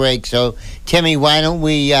commercial break, so Timmy, why don't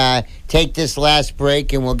we take this last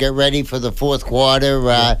break, and we'll get ready for the fourth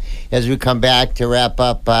quarter as we come back to wrap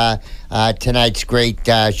up tonight's great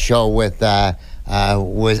show with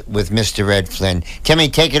Mr. Ed Flynn. Timmy,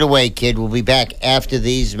 take it away, kid. We'll be back after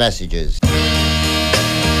these messages.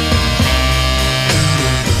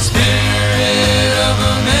 Spirit of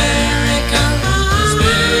America,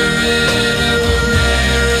 Spirit of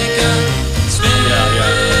America, Spirit of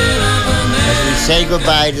America. As we say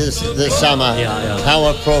goodbye to the summer, how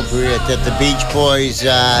appropriate that the Beach Boys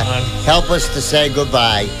help us to say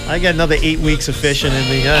goodbye. I got another 8 weeks of fishing in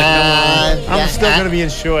me. I'm still going to be in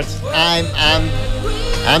shorts.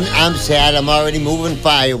 I'm sad. I'm already moving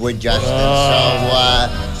firewood, Justin. So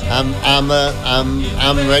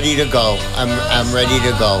I'm ready to go. I'm ready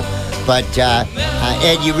to go. But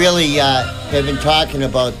Ed, you really have been talking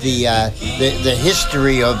about the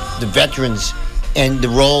history of the veterans and the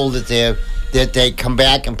role that they come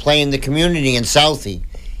back and play in the community in Southie.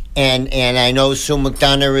 And I know Sue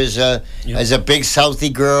McDonough is a big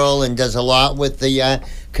Southie girl and does a lot with the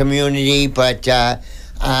community. But how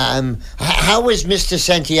is Mr.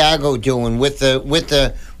 Santiago doing with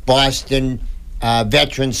the Boston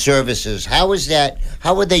Veteran Services? How is that?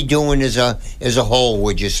 How are they doing as a whole?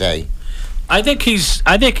 Would you say? I think he's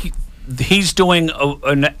doing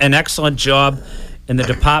an excellent job, and the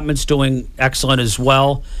department's doing excellent as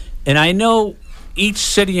well. And I know each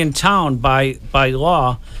city and town by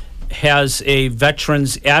law has a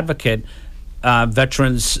veterans advocate,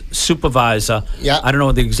 veterans supervisor. Yeah. I don't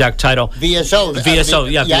know the exact title. VSO.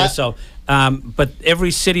 VSO. But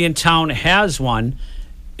every city and town has one,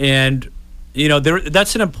 and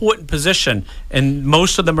that's an important position, and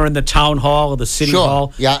most of them are in the town hall or the city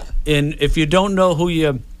hall. Yeah. And if you don't know who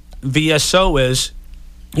your VSO is,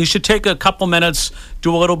 you should take a couple minutes,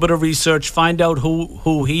 do a little bit of research, find out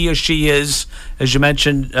who he or she is. As you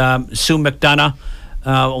mentioned, Sue McDonough.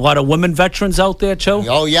 A lot of women veterans out there too.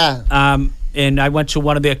 Oh yeah. And I went to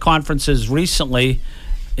one of their conferences recently,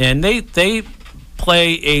 and they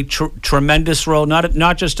play a tremendous role,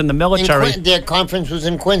 not just in the military. Their conference was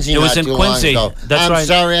in Quincy. It was in Quincy. That's right. I'm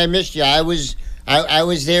sorry I missed you. I was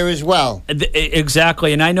there as well.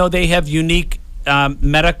 Exactly, and I know they have unique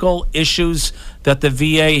medical issues that the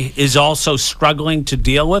VA is also struggling to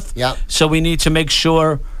deal with. Yeah. So we need to make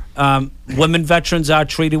sure women veterans are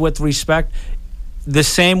treated with respect. The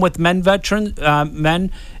same with men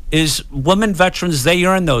is women veterans, they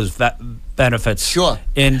earn those benefits. Sure.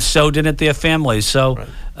 And so didn't their families. So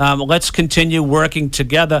let's continue working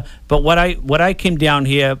together. But what I came down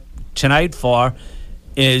here tonight for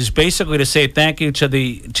is basically to say thank you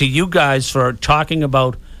to you guys for talking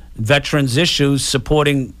about veterans issues,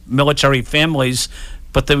 supporting military families,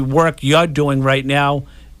 but the work you're doing right now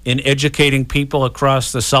in educating people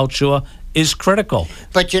across the South Shore is critical.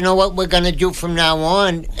 But you know what we're going to do from now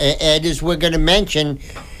on, Ed, is we're going to mention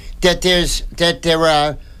that there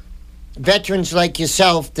are veterans like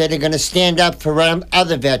yourself that are going to stand up for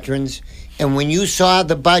other veterans. And when you saw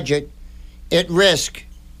the budget at risk,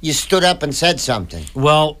 you stood up and said something.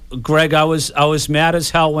 Well, Greg, I was mad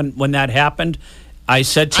as hell when that happened. I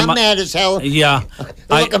said to I'm mad as hell. Yeah.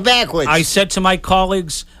 Looking backwards. I said to my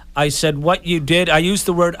colleagues, I said, what you did, I used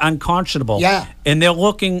the word unconscionable. Yeah. And they're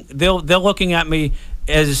looking at me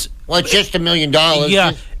as, well, it's just $1 million.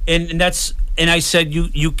 Yeah. And I said,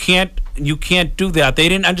 you can't do that. They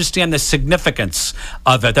didn't understand the significance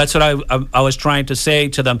of it. That's what I was trying to say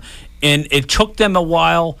to them. And it took them a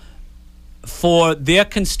while for their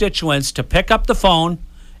constituents to pick up the phone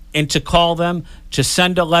and to call them, to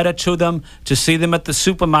send a letter to them, to see them at the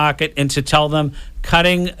supermarket, and to tell them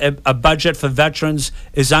cutting a budget for veterans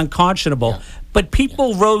is unconscionable. Yeah. But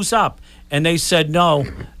people rose up and they said, no,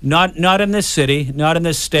 not in this city, not in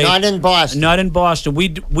this state. Not in Boston. Not in Boston. We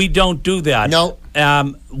don't do that. No.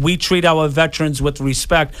 We treat our veterans with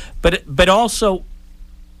respect. But also,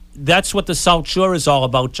 that's what the South Shore is all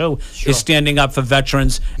about too, is standing up for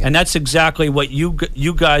veterans. Yeah. And that's exactly what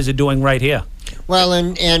you guys are doing right here. Well,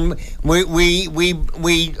 and we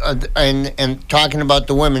talking about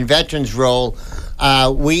the women veterans role,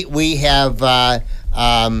 we have the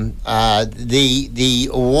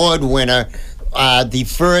award winner, the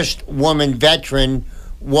first woman veteran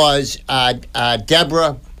was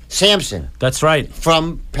Deborah Sampson. That's right.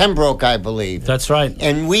 From Pembroke, I believe. That's right.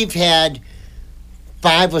 And we've had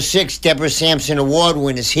 5 or 6 Deborah Sampson award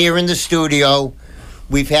winners here in the studio.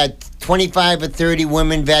 We've had 25 or 30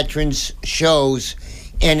 women veterans shows,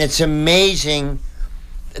 and it's amazing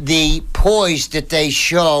the poise that they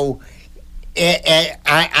show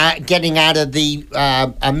getting out of the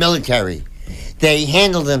military. They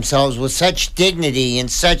handle themselves with such dignity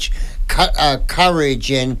and such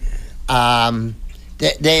courage, and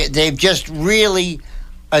they've just really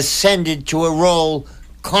ascended to a role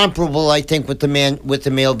comparable, I think, with the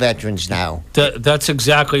male veterans now. That's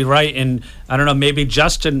exactly right, and I don't know, maybe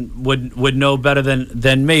Justin would know better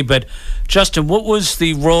than me. But Justin, what was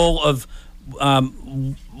the role of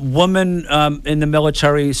women in the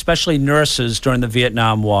military, especially nurses, during the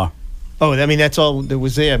Vietnam War? Oh, I mean, that's all that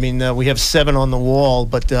was there. I mean, we have 7 on the wall,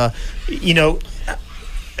 but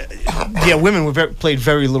women played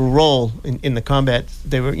very little role in the combat.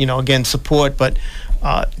 They were, again, support, but.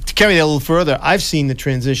 To carry that a little further, I've seen the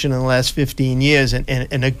transition in the last 15 years,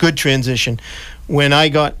 and a good transition. When I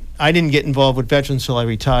got I didn't get involved with veterans until I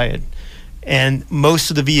retired. And most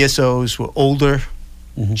of the VSOs were older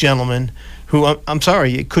gentlemen who, I'm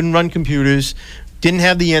sorry, couldn't run computers, didn't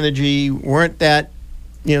have the energy, weren't that,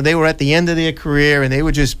 they were at the end of their career, and they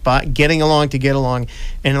were just getting along to get along.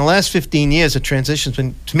 And in the last 15 years, the transition's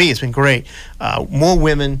been, to me, it's been great. More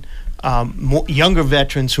women, more younger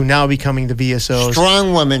veterans who now are becoming the VSOs.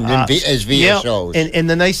 Strong women as VSOs. Yeah, and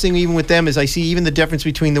the nice thing even with them is I see even the difference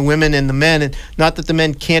between the women and the men. And not that the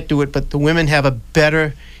men can't do it, but the women have a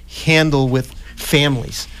better handle with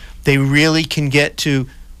families. They really can get to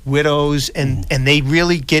widows, and they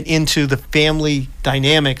really get into the family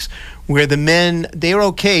dynamics, where the men, they're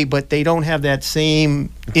okay, but they don't have that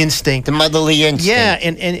same instinct. The motherly instinct. Yeah,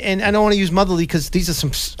 and I don't want to use motherly because these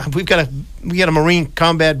are we got a Marine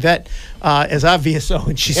combat vet as our VSO,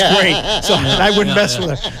 and she's great. So I wouldn't mess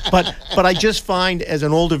with her. But I just find as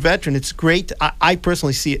an older veteran, it's great. I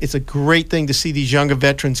personally see it. It's a great thing to see these younger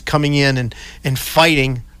veterans coming in and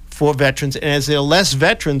fighting for veterans. And as there are less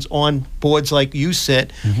veterans on boards like you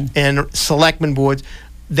sit and selectmen boards,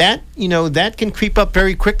 that can creep up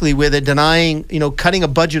very quickly, where they're denying, cutting a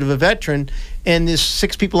budget of a veteran, and there's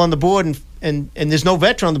 6 people on the board and there's no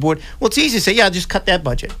veteran on the board. Well, it's easy to say, yeah, just cut that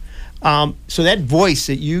budget. So that voice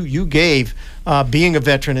that you gave, being a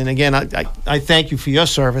veteran, and again, I thank you for your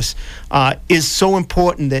service, is so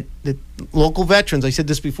important that local veterans, I said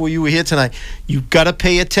this before you were here tonight, you've got to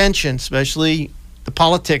pay attention, especially the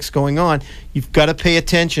politics going on. You've got to pay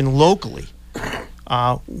attention locally.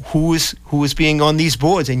 Who is being on these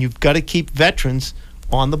boards, and you've got to keep veterans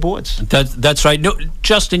on the boards. That's right. No,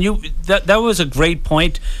 Justin, that was a great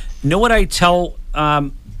point. Know what I tell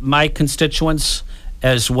my constituents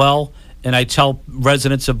as well, and I tell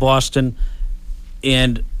residents of Boston,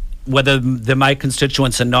 and whether they're my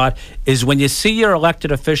constituents or not, is when you see your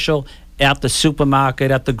elected official at the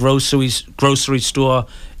supermarket, at the grocery store,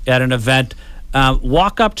 at an event,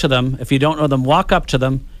 walk up to them. If you don't know them, walk up to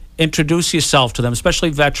them. Introduce yourself to them,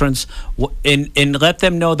 especially veterans, and let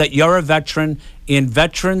them know that you're a veteran, and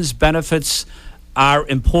veterans' benefits are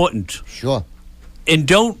important. Sure. And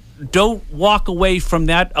don't walk away from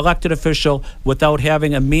that elected official without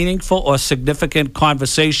having a meaningful or significant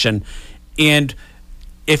conversation. And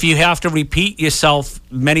if you have to repeat yourself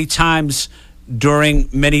many times during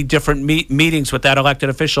many different meetings with that elected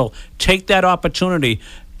official, take that opportunity,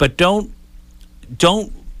 but don't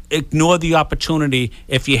ignore the opportunity,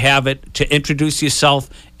 if you have it, to introduce yourself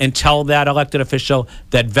and tell that elected official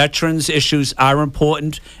that veterans' issues are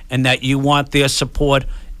important and that you want their support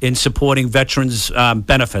in supporting veterans'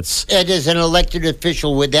 benefits. Ed, as an elected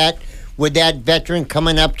official, would that veteran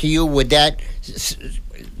coming up to you, would that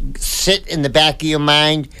sit in the back of your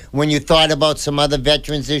mind when you thought about some other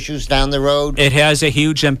veterans' issues down the road? It has a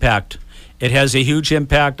huge impact. It has a huge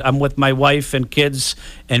impact. I'm with my wife and kids,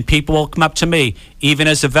 and people will come up to me, even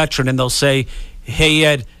as a veteran, and they'll say, "Hey,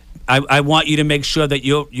 Ed, I want you to make sure that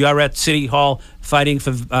you're at City Hall fighting for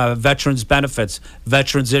veterans' benefits,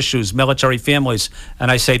 veterans' issues, military families." And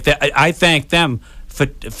I say, I thank them for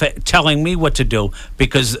telling me what to do,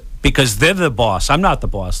 because they're the boss. I'm not the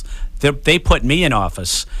boss. They put me in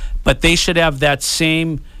office, but they should have that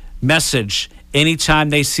same message anytime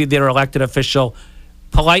they see their elected official.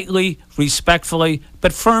 Politely, respectfully,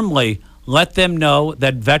 but firmly let them know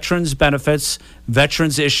that veterans' benefits,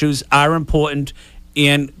 veterans' issues are important,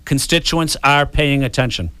 and constituents are paying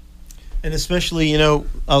attention. And especially,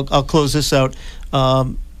 I'll close this out.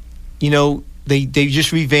 They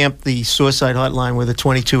just revamped the suicide hotline with a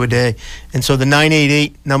 22 a day. And so the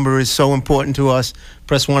 988 number is so important to us.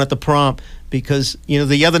 Press 1 at the prompt, because,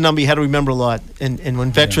 the other number you had to remember a lot. And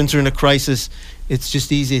when veterans are in a crisis, it's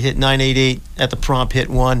just easy to hit 988 at the prompt, hit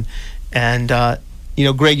 1. And,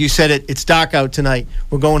 Greg, you said it. It's dark out tonight.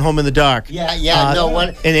 We're going home in the dark. Yeah.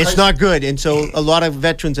 And it's not good. And so a lot of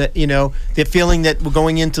veterans, they're feeling that we're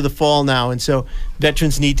going into the fall now. And so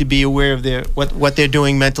veterans need to be aware of what they're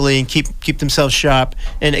doing mentally and keep themselves sharp.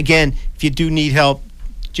 And again, if you do need help,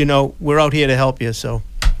 we're out here to help you. So.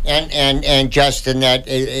 And Justin,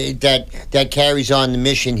 that carries on the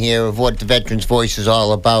mission here of what the Veterans Voice is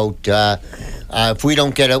all about. If we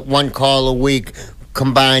don't get one call a week,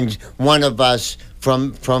 combined one of us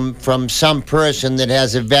from some person that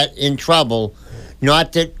has a vet in trouble,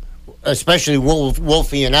 not that, especially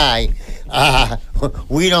Wolfie and I,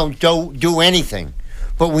 we don't do anything,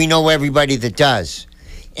 but we know everybody that does.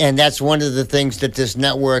 And that's one of the things that this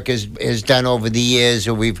network has done over the years.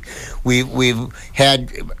 We've had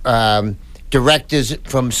directors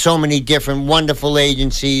from so many different wonderful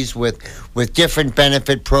agencies with different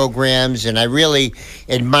benefit programs, and I really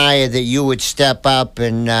admire that you would step up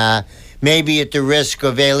and maybe at the risk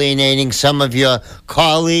of alienating some of your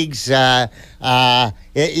colleagues, they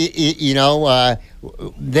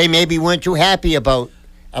maybe weren't too happy about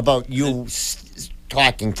you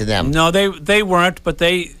talking to them. No, they weren't, but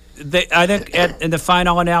they I think in the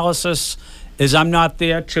final analysis is I'm not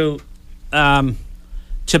there to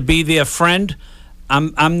be their friend.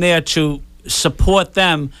 I'm there to support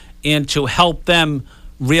them and to help them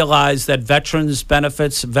realize that veterans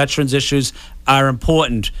benefits, veterans issues are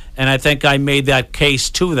important. And I think I made that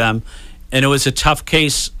case to them, and it was a tough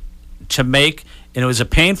case to make, and it was a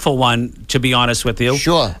painful one, to be honest with you.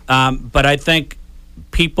 Sure. But I think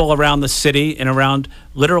people around the city and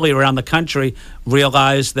literally around the country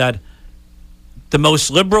realize that the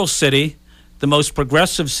most liberal city, the most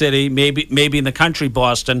progressive city, maybe in the country,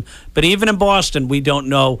 Boston, but even in Boston, we don't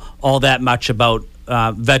know all that much about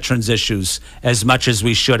veterans issues as much as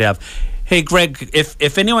we should have. Hey, Greg,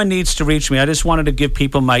 if anyone needs to reach me, I just wanted to give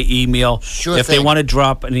people my email. Sure if thing. they want to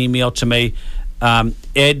drop an email to me,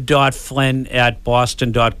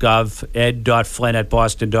 ed.flynn@boston.gov,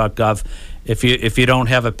 ed.flynn@boston.gov. If you don't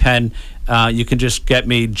have a pen, you can just get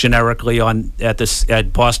me generically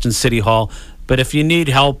at Boston City Hall. But if you need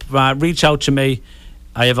help, reach out to me.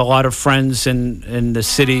 I have a lot of friends in the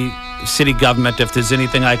city government. If there's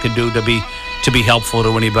anything I could do to be helpful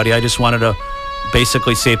to anybody, I just wanted to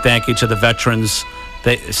basically say thank you to the veterans,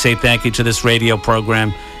 say thank you to this radio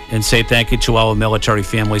program, and say thank you to our military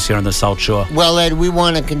families here on the South Shore. Well, Ed, we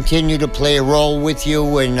want to continue to play a role with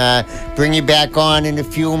you and bring you back on in a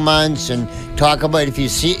few months and talk about if you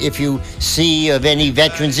see of any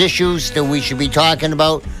veterans issues that we should be talking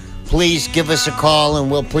about. Please give us a call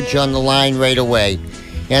and we'll put you on the line right away.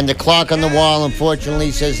 And the clock on the wall,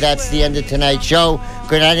 unfortunately, says that's the end of tonight's show.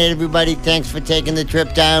 Good night, everybody. Thanks for taking the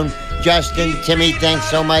trip down. Justin, Timmy, thanks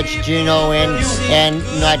so much. Gino, and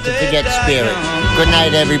not to forget Spirit. Good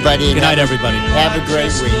night, everybody. Good night, everybody. Have a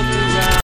great week.